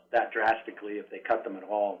funds that drastically if they cut them at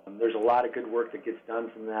all. There's a lot of good work that gets done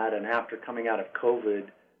from that, and after coming out of COVID,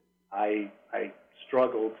 I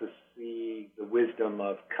struggle to see the wisdom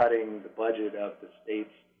of cutting the budget of the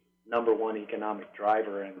state's number one economic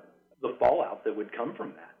driver and the fallout that would come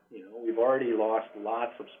from that. We've already lost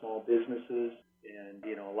lots of small businesses, and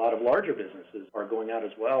a lot of larger businesses are going out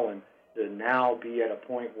as well, and to now be at a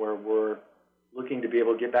point where we're looking to be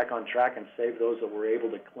able to get back on track and save those that were able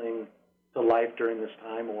to cling to life during this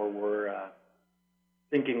time, or were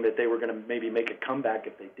thinking that they were going to maybe make a comeback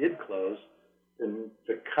if they did close, and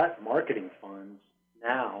to cut marketing funds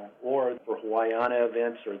now, or for Hawaiiana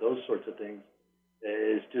events or those sorts of things,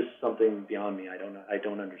 is just something beyond me. I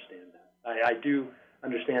don't understand that. I do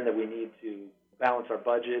understand that we need to balance our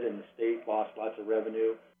budget, and the state lost lots of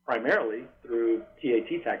revenue, primarily through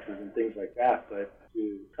TAT taxes and things like that, but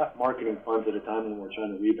to cut marketing funds at a time when we're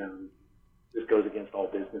trying to rebound, this goes against all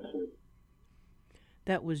businesses.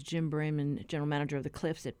 That was Jim Brayman, General Manager of the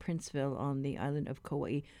Cliffs at Princeville on the island of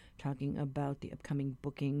Kauai, talking about the upcoming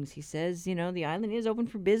bookings. He says, the island is open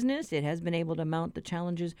for business. It has been able to mount the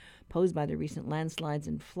challenges posed by the recent landslides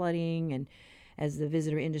and flooding, and as the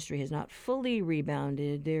visitor industry has not fully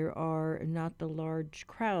rebounded, there are not the large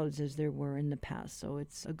crowds as there were in the past. So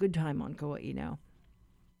it's a good time on Kauai now.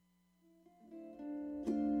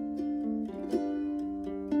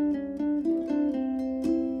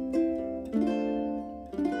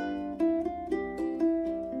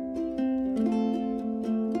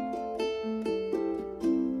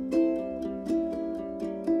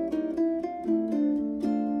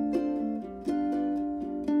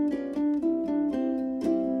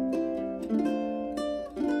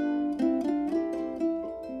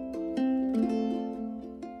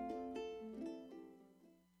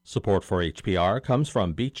 Support for HPR comes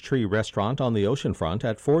from Beach Tree Restaurant on the oceanfront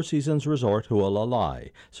at Four Seasons Resort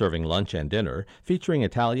Hualalai, serving lunch and dinner, featuring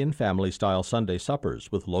Italian family-style Sunday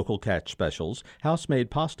suppers with local catch specials,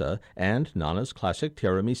 house-made pasta, and Nana's classic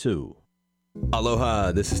tiramisu.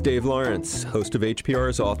 Aloha, this is Dave Lawrence, host of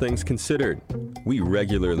HPR's All Things Considered. We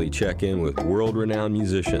regularly check in with world-renowned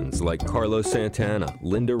musicians like Carlos Santana,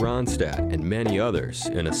 Linda Ronstadt, and many others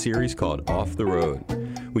in a series called Off the Road.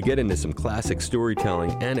 We get into some classic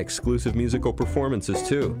storytelling and exclusive musical performances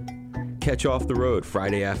too. Catch Off the Road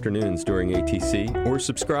Friday afternoons during ATC or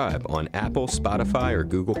subscribe on Apple, Spotify, or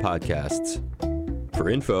Google Podcasts. For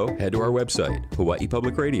info, head to our website,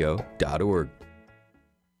 hawaiipublicradio.org.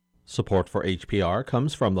 Support for HPR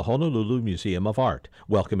comes from the Honolulu Museum of Art,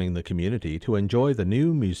 welcoming the community to enjoy the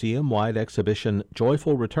new museum-wide exhibition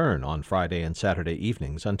Joyful Return on Friday and Saturday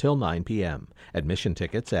evenings until 9 p.m. Admission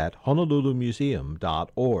tickets at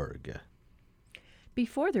honolulumuseum.org.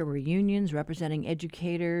 Before there were unions representing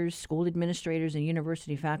educators, school administrators, and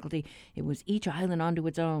university faculty, it was each island unto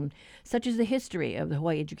its own. Such is the history of the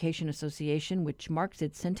Hawaii Education Association, which marks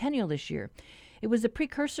its centennial this year. It was the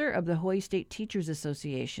precursor of the Hawaii State Teachers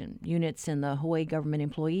Association, units in the Hawaii Government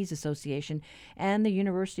Employees Association, and the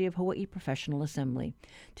University of Hawaii Professional Assembly.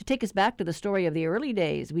 To take us back to the story of the early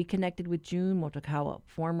days, we connected with June Motokawa,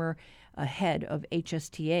 former head of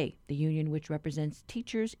HSTA, the union which represents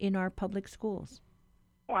teachers in our public schools.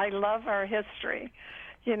 I love our history.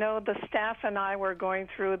 You know, the staff and I were going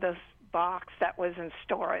through this box that was in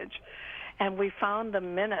storage, and we found the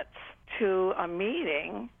minutes to a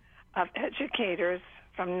meeting of educators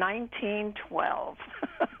from 1912.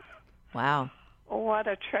 Wow. What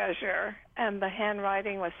a treasure. And the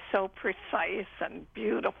handwriting was so precise and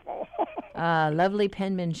beautiful. Lovely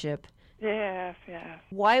penmanship. Yes, yes.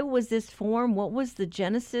 Why was this formed? What was the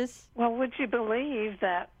genesis? Well, would you believe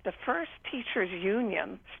that the first teachers'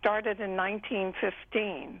 union started in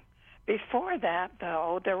 1915? Before that,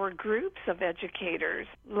 though, there were groups of educators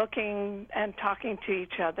looking and talking to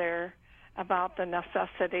each other about the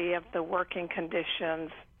necessity of the working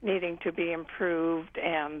conditions needing to be improved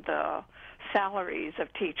and the salaries of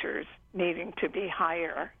teachers needing to be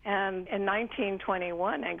higher. And in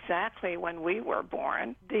 1921, exactly when we were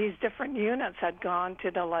born, these different units had gone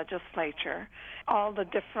to the legislature. All the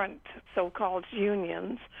different so-called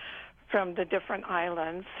unions from the different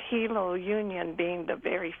islands, Hilo Union being the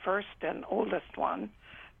very first and oldest one,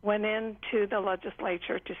 went into the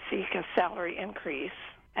legislature to seek a salary increase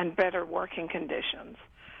and better working conditions.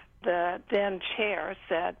 The then chair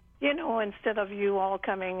said, you know, instead of you all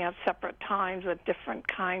coming at separate times with different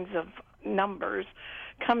kinds of numbers,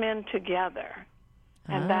 come in together.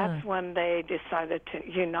 And that's when they decided to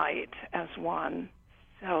unite as one.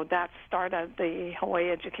 So that started the Hawaii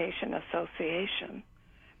Education Association.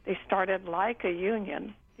 They started like a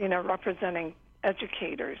union, you know, representing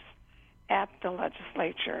educators at the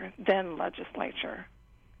legislature, then legislature.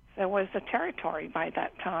 There was a territory by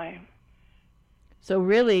that time. So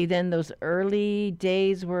really, then, those early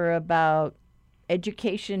days were about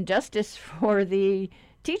education justice for the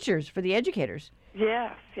teachers, for the educators.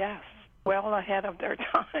 Yes, yes. Well ahead of their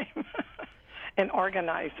time in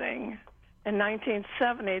organizing. In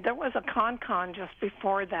 1970, there was a con just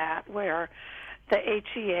before that where the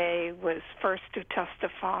HEA was first to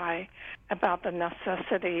testify about the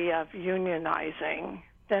necessity of unionizing.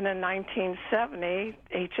 Then in 1970,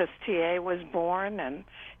 HSTA was born, and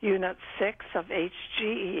Unit 6 of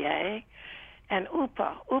HGEA, and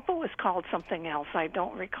UPA. UPA was called something else. I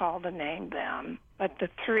don't recall the name then. But the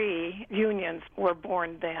three unions were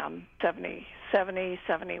born then, 70,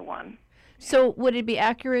 71. So would it be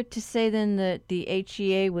accurate to say then that the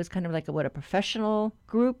HEA was kind of like a professional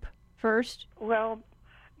group first? Well,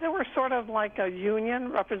 they were sort of like a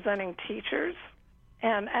union representing teachers.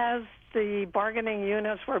 And as the bargaining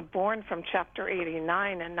units were born from Chapter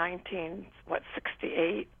 89 in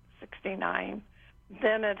 68, 69,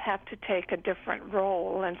 then it had to take a different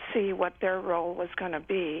role and see what their role was going to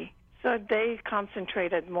be. So they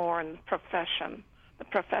concentrated more on the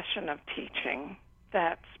profession of teaching.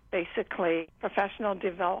 That's basically professional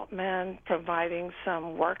development, providing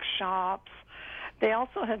some workshops. They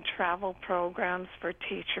also had travel programs for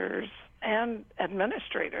teachers and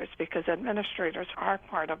administrators, because administrators are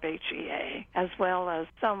part of HEA, as well as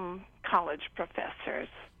some college professors.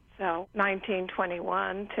 So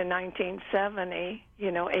 1921 to 1970,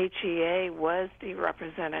 HEA was the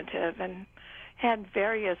representative and had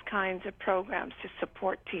various kinds of programs to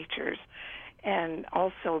support teachers and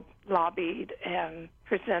also lobbied and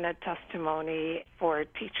presented testimony for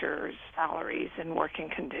teachers' salaries and working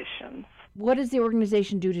conditions. What does the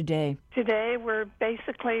organization do today? Today, we're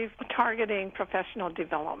basically targeting professional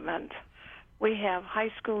development. We have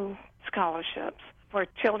high school scholarships for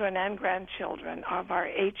children and grandchildren of our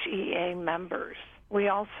HEA members. We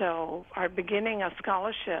also are beginning a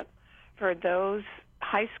scholarship for those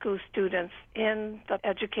high school students in the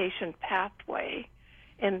education pathway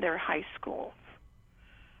in their high schools.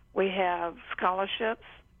 We have scholarships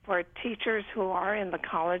for teachers who are in the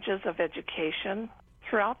colleges of education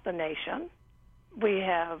throughout the nation. We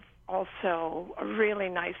have also really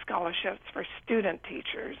nice scholarships for student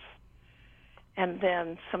teachers, and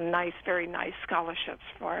then some very nice scholarships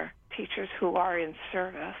for teachers who are in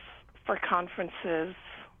service, for conferences.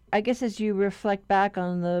 I guess as you reflect back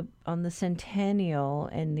on the centennial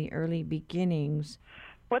and the early beginnings,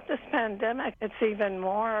 with this pandemic, it's even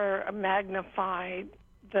more magnified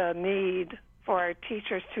the need for our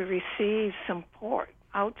teachers to receive support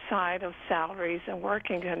outside of salaries and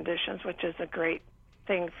working conditions, which is a great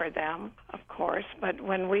thing for them, of course. But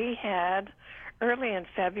when we had, early in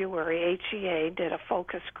February, HEA did a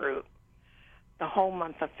focus group the whole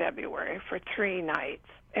month of February for 3 nights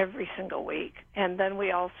every single week. And then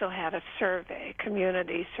we also had a survey,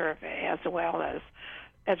 community survey, as well as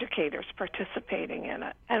educators participating in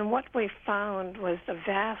it. And what we found was the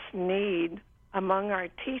vast need among our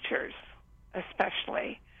teachers,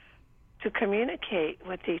 especially, to communicate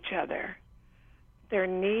with each other. Their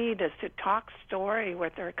need is to talk story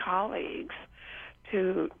with their colleagues,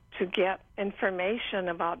 to get information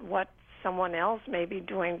about what someone else may be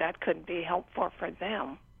doing that could be helpful for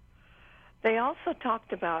them. They also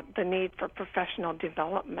talked about the need for professional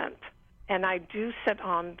development. And I do sit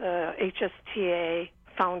on the HSTA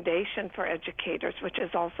Foundation for Educators, which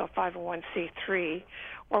is also 501c3,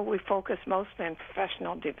 where we focus mostly on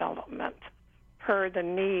professional development per the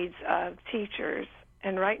needs of teachers.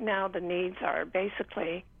 And right now the needs are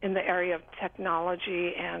basically in the area of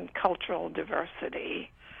technology and cultural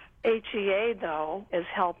diversity. HEA, though, is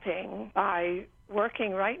helping by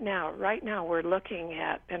working right now. Right now we're looking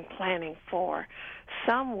at and planning for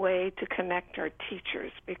some way to connect our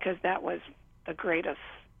teachers, because that was the greatest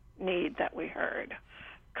need that we heard.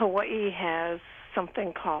 Kauai has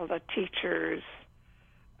something called a teacher's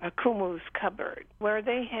Kumu's cupboard, where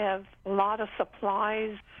they have a lot of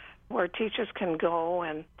supplies where teachers can go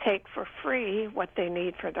and take for free what they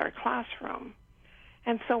need for their classroom.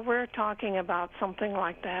 And so we're talking about something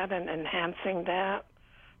like that and enhancing that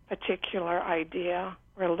particular idea.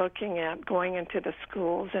 We're looking at going into the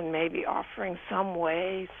schools and maybe offering some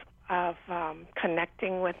ways of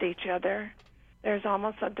connecting with each other. There's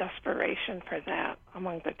almost a desperation for that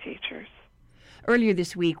among the teachers. Earlier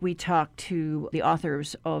this week, we talked to the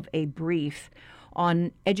authors of a brief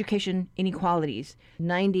on education inequalities.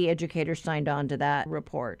 90 educators signed on to that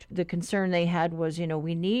report. The concern they had was,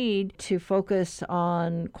 we need to focus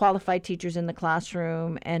on qualified teachers in the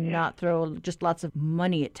classroom and not throw just lots of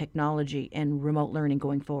money at technology and remote learning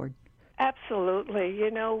going forward. Absolutely.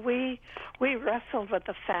 We wrestled with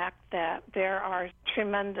the fact that there are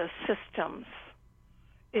tremendous systems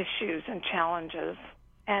issues and challenges,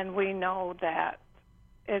 and we know that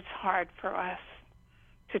it's hard for us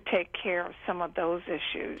to take care of some of those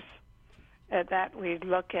issues, that we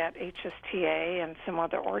look at HSTA and some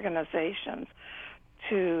other organizations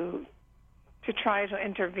to try to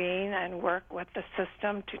intervene and work with the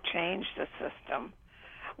system to change the system.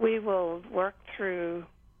 We will work through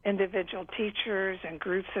individual teachers and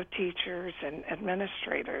groups of teachers and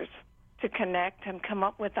administrators to connect and come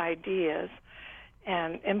up with ideas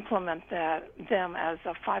and implement them as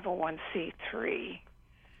a 501c3.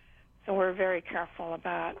 So we're very careful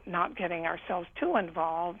about not getting ourselves too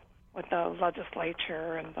involved with the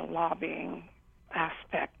legislature and the lobbying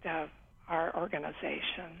aspect of our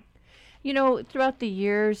organization. Throughout the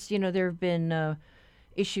years, there have been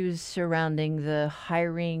issues surrounding the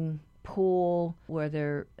hiring pool,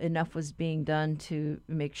 whether enough was being done to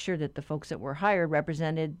make sure that the folks that were hired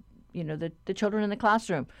represented the children in the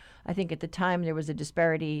classroom. I think at the time there was a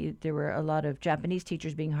disparity. There were a lot of Japanese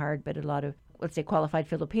teachers being hired, but a lot of, let's say, qualified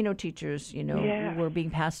Filipino teachers, were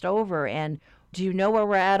being passed over. And do you know where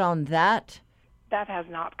we're at on that? That has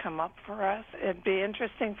not come up for us. It'd be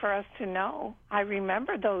interesting for us to know. I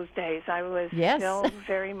remember those days. I was still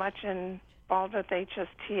very much involved with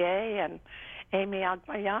HSTA and Amy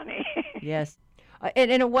Agbayani. Yes.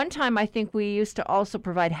 And at one time, I think we used to also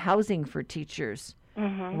provide housing for teachers.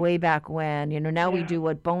 Mm-hmm. Way back when, now we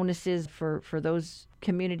do bonuses for those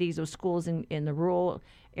communities, those schools in the rural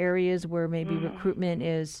areas where maybe recruitment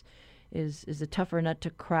is a tougher nut to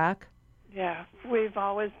crack. Yeah, we've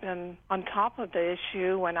always been on top of the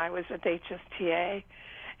issue when I was at HSTA,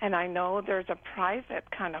 and I know there's a private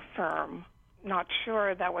kind of firm, not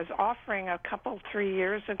sure, that was offering 3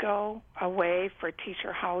 years ago a way for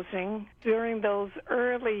teacher housing. During those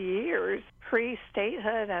early years,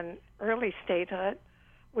 pre-statehood and early statehood,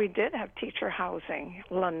 we did have teacher housing.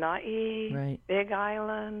 Lanai, Right. Big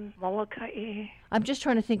Island, Molokai. I'm just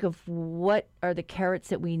trying to think of what are the carrots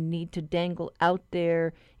that we need to dangle out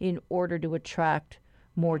there in order to attract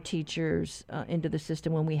more teachers into the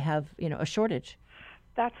system when we have, a shortage.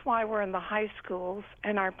 That's why we're in the high schools,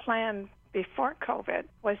 and our plan before COVID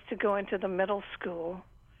was to go into the middle school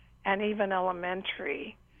and even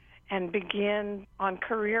elementary and begin on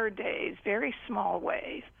career days, very small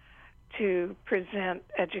ways, to present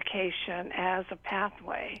education as a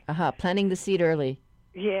pathway. Planting the seed early.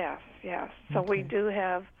 Yes. So Okay. we do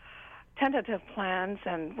have tentative plans,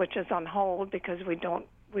 and which is on hold because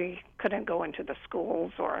we couldn't go into the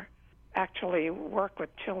schools or actually work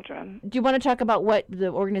with children. Do you want to talk about what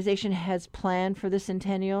the organization has planned for the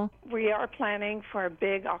centennial? We are planning for a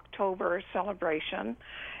big October celebration.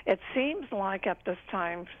 It seems like at this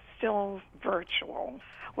time still virtual.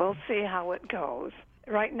 We'll see how it goes.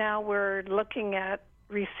 Right now we're looking at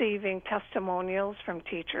receiving testimonials from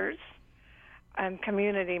teachers and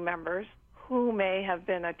community members who may have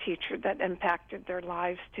been a teacher that impacted their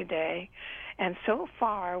lives today. And so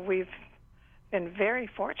far we've been very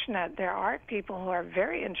fortunate. There are people who are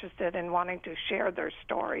very interested in wanting to share their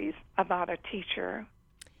stories about a teacher.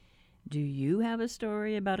 Do you have a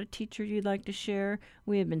story about a teacher you'd like to share?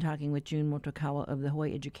 We have been talking with June Motokawa of the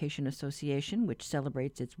Hawaii Education Association, which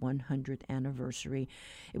celebrates its 100th anniversary.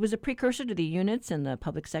 It was a precursor to the units and the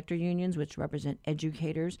public sector unions, which represent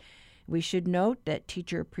educators. We should note that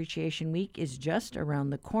Teacher Appreciation Week is just around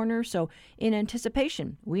the corner, so in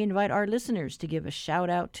anticipation, we invite our listeners to give a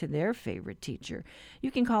shout-out to their favorite teacher. You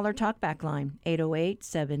can call our talkback line,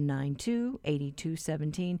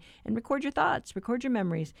 808-792-8217, and record your thoughts, record your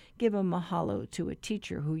memories, give a mahalo to a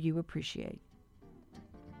teacher who you appreciate.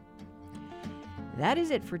 That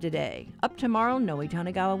is it for today. Up tomorrow, Noe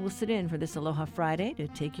Tanagawa will sit in for this Aloha Friday to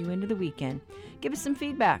take you into the weekend. Give us some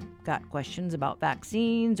feedback. Got questions about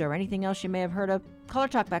vaccines or anything else you may have heard of? Call our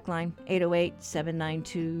talkback line,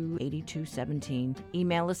 808-792-8217.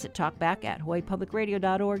 Email us at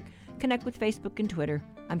talkback@hawaiipublicradio.org. Connect with Facebook and Twitter.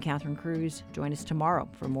 I'm Catherine Cruz. Join us tomorrow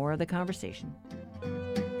for more of the conversation.